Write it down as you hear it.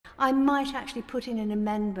I might actually put in an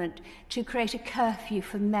amendment to create a curfew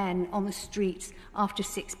for men on the streets after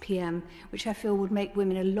 6 p.m, which I feel would make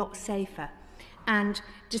women a lot safer, and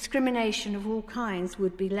discrimination of all kinds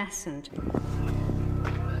would be lessened.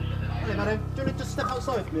 Hey madam, do you want to just step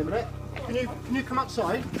outside for me a minute? Can you come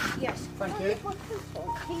outside? Yes. Thank you.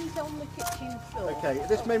 He's on the kitchen floor. Okay, at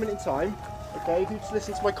this moment in time, okay, if you just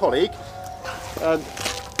listen to my colleague,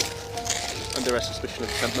 under arrest suspicion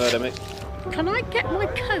of attempt murder, mate. Can I get my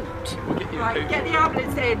coat? We'll get you a Right, coat. get the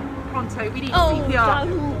ambulance in, pronto, we need Oh, CPR.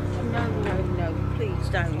 no, please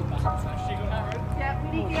don't. Yeah,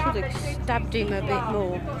 we need the I should ambulance have in, stabbed him a bit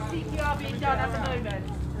more. We've got CPR being done at the moment.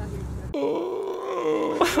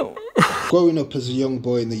 Growing up as a young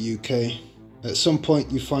boy in the UK, at some point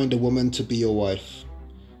you find a woman to be your wife.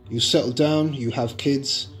 You settle down, you have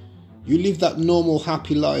kids, you live that normal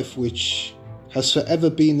happy life which has forever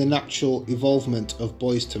been the natural evolvement of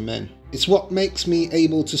boys to men. It's what makes me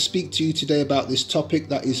able to speak to you today about this topic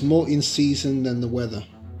that is more in season than the weather.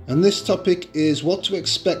 And this topic is what to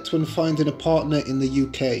expect when finding a partner in the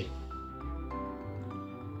UK.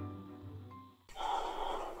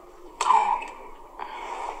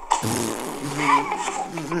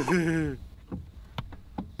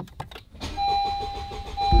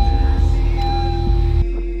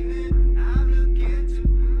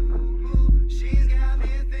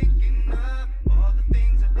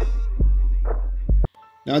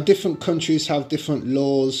 Now, different countries have different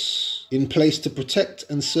laws in place to protect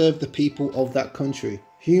and serve the people of that country.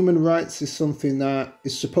 Human rights is something that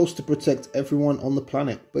is supposed to protect everyone on the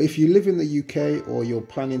planet. But if you live in the UK or you're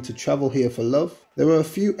planning to travel here for love, there are a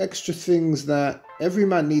few extra things that every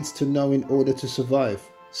man needs to know in order to survive.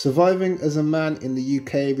 Surviving as a man in the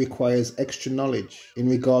UK requires extra knowledge in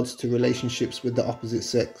regards to relationships with the opposite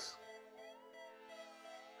sex.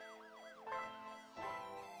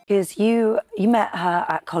 Because you met her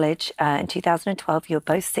at college in 2012. You were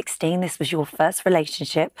both 16. This was your first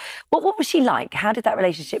relationship. What was she like? How did that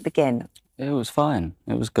relationship begin? It was fine.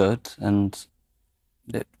 It was good, and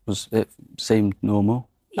it seemed normal,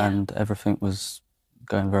 and everything was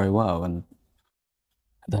going very well. And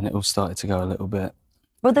then it all started to go a little bit.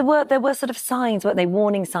 Well, there were sort of signs, weren't they?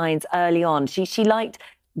 Warning signs early on. She liked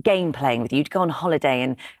game playing with you. You'd go on holiday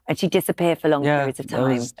and she'd disappear for long periods of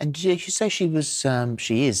time. And did you say she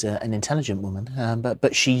is an intelligent woman,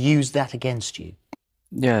 but she used that against you?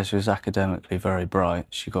 Yeah, she was academically very bright.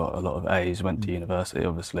 She got a lot of A's, went to university,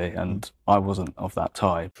 obviously, and I wasn't of that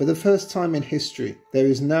type. For the first time in history, there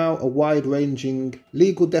is now a wide-ranging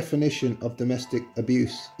legal definition of domestic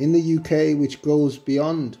abuse in the UK which goes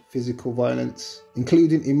beyond physical violence,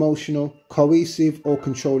 including emotional, coercive or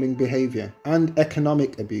controlling behaviour, and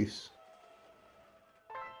economic abuse.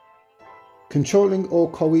 Controlling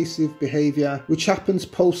or coercive behaviour which happens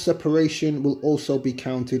post-separation will also be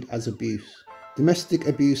counted as abuse. Domestic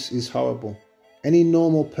abuse is horrible. Any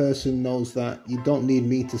normal person knows that. You don't need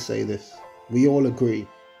me to say this. We all agree.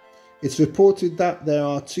 It's reported that there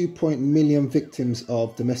are 2 million victims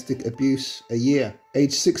of domestic abuse a year,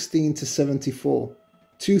 aged 16 to 74,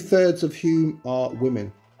 2/3 of whom are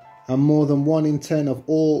women, and more than 1 in 10 of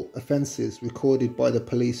all offences recorded by the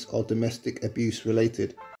police are domestic abuse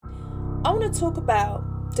related. I want to talk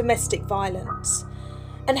about domestic violence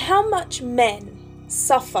and how much men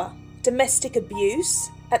suffer domestic abuse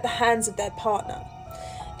at the hands of their partner.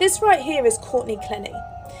 This right here is Courtney Clenny.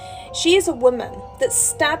 She is a woman that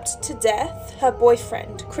stabbed to death her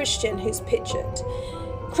boyfriend, Christian, who's pictured.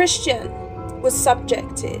 Christian was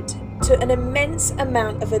subjected to an immense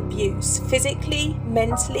amount of abuse, physically,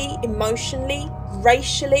 mentally, emotionally,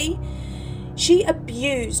 racially. She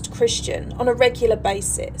abused Christian on a regular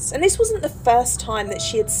basis, and this wasn't the first time that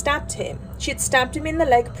she had stabbed him. She had stabbed him in the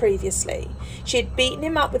leg previously. She had beaten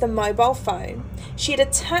him up with a mobile phone. She had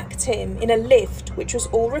attacked him in a lift, which was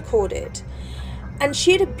all recorded, and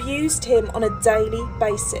she had abused him on a daily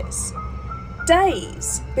basis.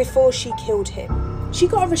 Days before she killed him, she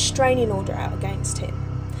got a restraining order out against him.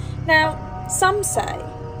 Now, some say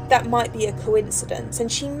that might be a coincidence,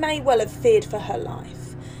 and she may well have feared for her life.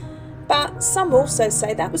 But some also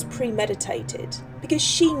say that was premeditated because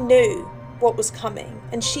she knew what was coming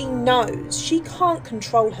and she knows she can't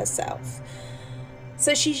control herself.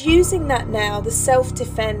 So she's using that now, the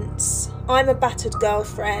self-defense, I'm a battered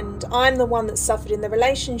girlfriend, I'm the one that suffered in the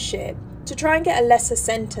relationship, to try and get a lesser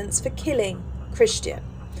sentence for killing Christian.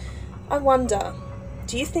 I wonder,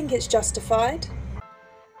 do you think it's justified?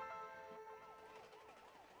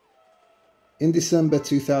 In December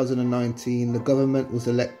 2019, the government was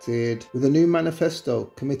elected with a new manifesto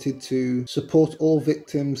committed to support all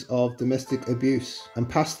victims of domestic abuse and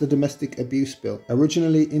passed the Domestic Abuse Bill,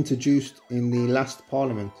 originally introduced in the last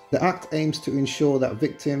Parliament. The Act aims to ensure that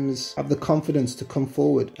victims have the confidence to come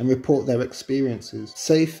forward and report their experiences,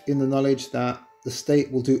 safe in the knowledge that the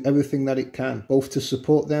state will do everything that it can, both to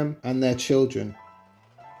support them and their children.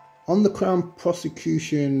 On the Crown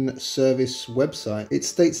Prosecution Service website, it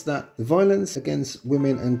states that the Violence Against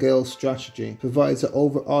Women and Girls strategy provides an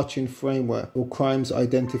overarching framework for crimes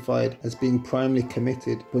identified as being primarily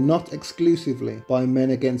committed, but not exclusively, by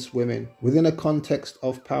men against women, within a context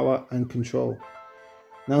of power and control.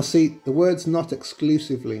 Now see, the words "not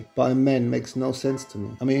exclusively" by men makes no sense to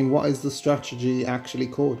me. I mean, what is the strategy actually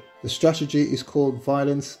called? The strategy is called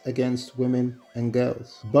Violence Against Women and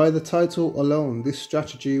Girls. By the title alone, this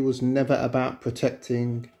strategy was never about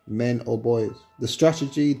protecting men or boys. The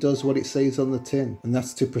strategy does what it says on the tin, and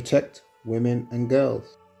that's to protect women and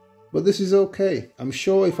girls. But this is okay. I'm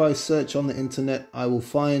sure if I search on the internet, I will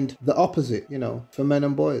find the opposite, for men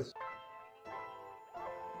and boys.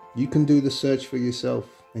 You can do the search for yourself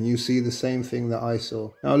and you see the same thing that I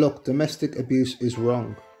saw. Now look, domestic abuse is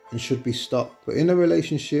wrong and should be stopped. But in a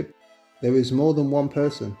relationship, there is more than one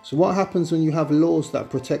person. So what happens when you have laws that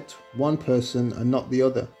protect one person and not the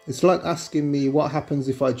other? It's like asking me what happens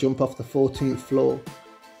if I jump off the 14th floor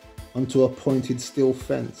onto a pointed steel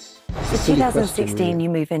fence. So 2016 really. You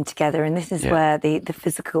move in together, and this is where the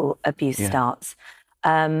physical abuse starts.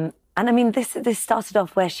 And I mean, this started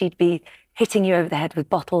off where she'd be hitting you over the head with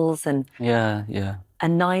bottles and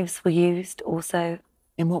and knives were used also.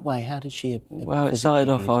 In what way? How did she? Well, it started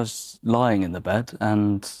off, I was lying in the bed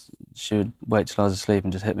and she would wait till I was asleep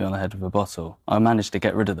and just hit me on the head with a bottle. I managed to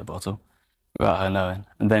get rid of the bottle without her knowing.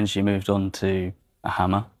 And then she moved on to a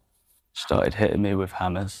hammer. She started hitting me with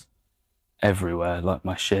hammers everywhere, like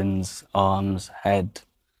my shins, arms, head.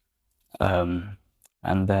 And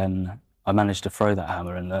then I managed to throw that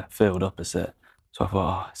hammer in the field opposite. So I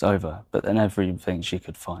thought, it's over. But then everything she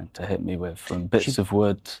could find to hit me with, from bits of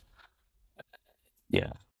wood.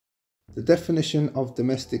 The definition of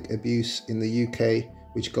domestic abuse in the UK,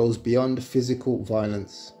 which goes beyond physical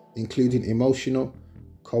violence, including emotional,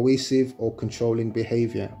 coercive or controlling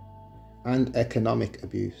behaviour, and economic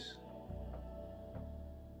abuse.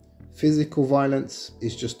 Physical violence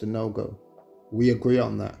is just a no-go. We agree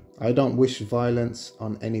on that. I don't wish violence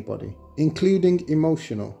on anybody, including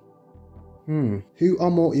emotional. Who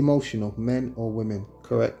are more emotional, men or women?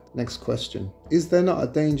 Correct. Next question. Is there not a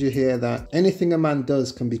danger here that anything a man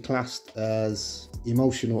does can be classed as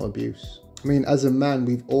emotional abuse? I mean, as a man,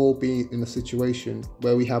 we've all been in a situation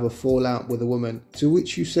where we have a fallout with a woman to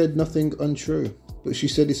which you said nothing untrue. But she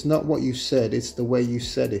said it's not what you said, it's the way you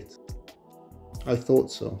said it. I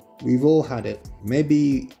thought so. We've all had it.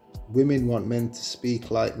 Maybe women want men to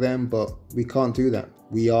speak like them, but we can't do that.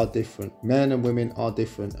 We are different. Men and women are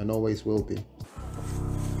different and always will be.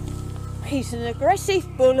 He's an aggressive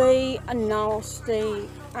bully and nasty,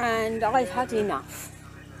 and I've had enough.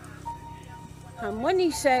 And when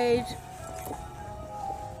he said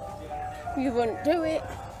you wouldn't do it,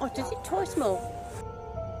 I did it twice more.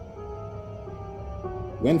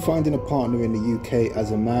 When finding a partner in the UK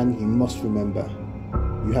as a man, you must remember,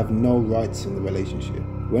 you have no rights in the relationship.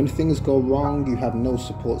 When things go wrong, you have no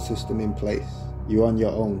support system in place. You're on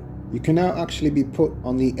your own. You can now actually be put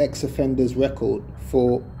on the ex-offenders record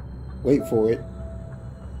for, wait for it,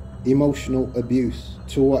 emotional abuse,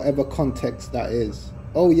 to whatever context that is.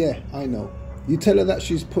 Oh yeah, I know. You tell her that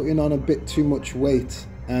she's putting on a bit too much weight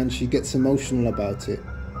and she gets emotional about it.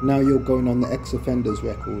 Now you're going on the ex-offenders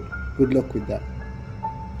record. Good luck with that.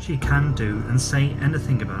 She can do and say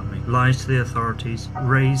anything about me, lie to the authorities,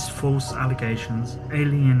 raise false allegations,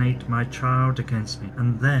 alienate my child against me,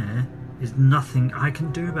 and there is nothing I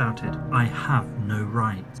can do about it. I have no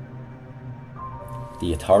right.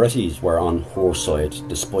 The authorities were on her side,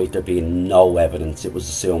 despite there being no evidence. It was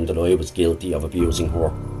assumed that I was guilty of abusing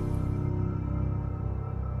her.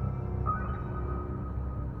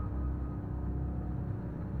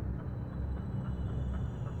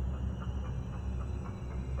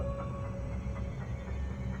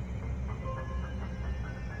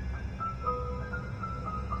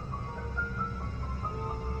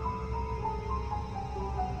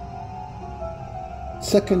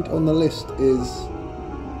 Second on the list is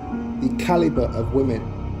the calibre of women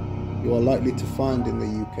you are likely to find in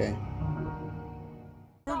the UK.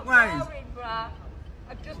 Sorry, bruh.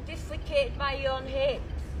 I've just dislocated my own hips.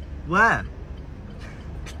 Where?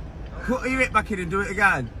 Put your hip back in and do it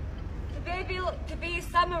again. To be a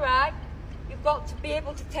samurai, you've got to be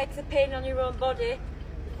able to take the pain on your own body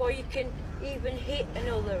before you can even hit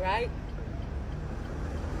another, right?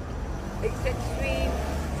 It's extreme.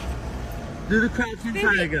 Do the Crouching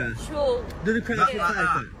Tiger. Sure. Do the Crouching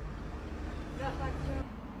Tiger.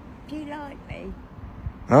 Do you like me?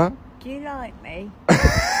 Huh? Do you like me?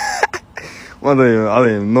 Well, I don't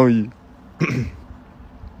even know you.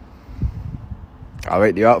 I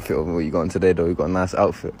rate the outfit of what you got on today, though. You got a nice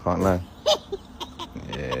outfit, can't lie.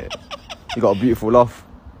 Yeah. You got a beautiful laugh.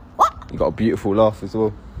 What? You got a beautiful laugh as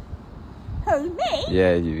well. Who, me?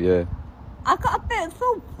 Yeah, you, yeah. I got a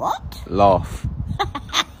beautiful what? Laugh.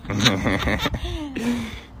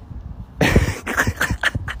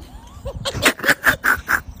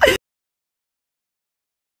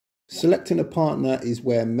 Selecting a partner is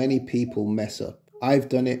where many people mess up. I've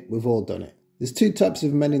done it, we've all done it. There's two types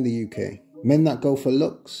of men in the UK. Men that go for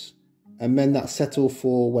looks and men that settle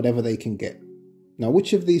for whatever they can get. Now,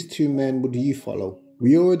 which of these two men would you follow?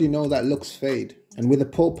 We already know that looks fade, and with a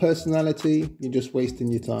poor personality, you're just wasting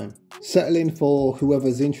your time. Settling for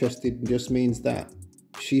whoever's interested just means that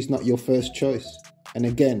she's not your first choice. And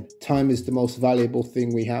again, time is the most valuable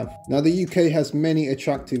thing we have. Now, the UK has many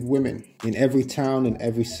attractive women in every town and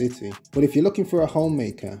every city. But if you're looking for a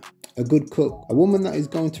homemaker, a good cook, a woman that is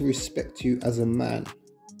going to respect you as a man,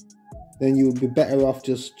 then you would be better off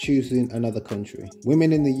just choosing another country.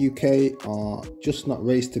 Women in the UK are just not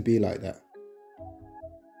raised to be like that.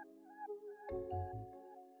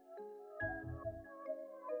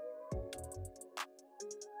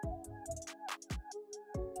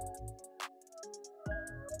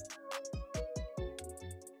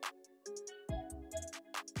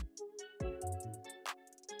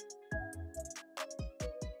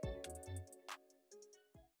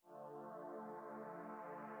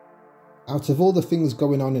 Out of all the things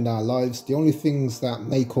going on in our lives, the only things that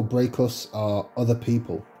make or break us are other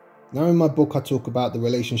people. Now in my book, I talk about the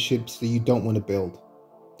relationships that you don't want to build.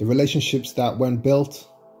 The relationships that, when built,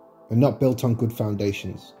 are not built on good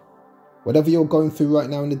foundations. Whatever you're going through right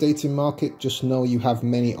now in the dating market, just know you have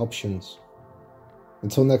many options.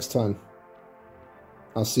 Until next time,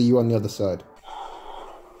 I'll see you on the other side.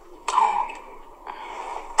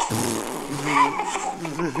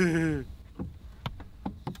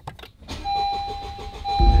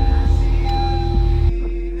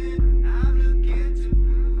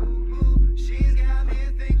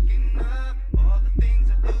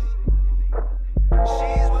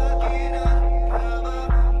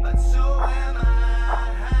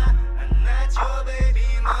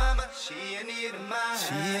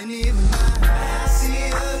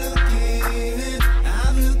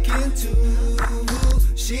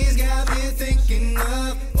 She's got me thinking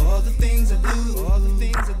of all the things I do, all the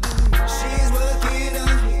things I do. She's working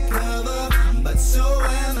undercover, but so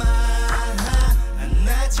am I. And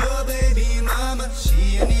that's your baby mama,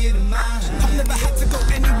 she ain't even mine. I've never had to go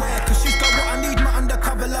anywhere, cause she's got what I need, my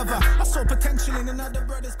undercover lover. I saw potential in another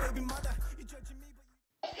brother's baby.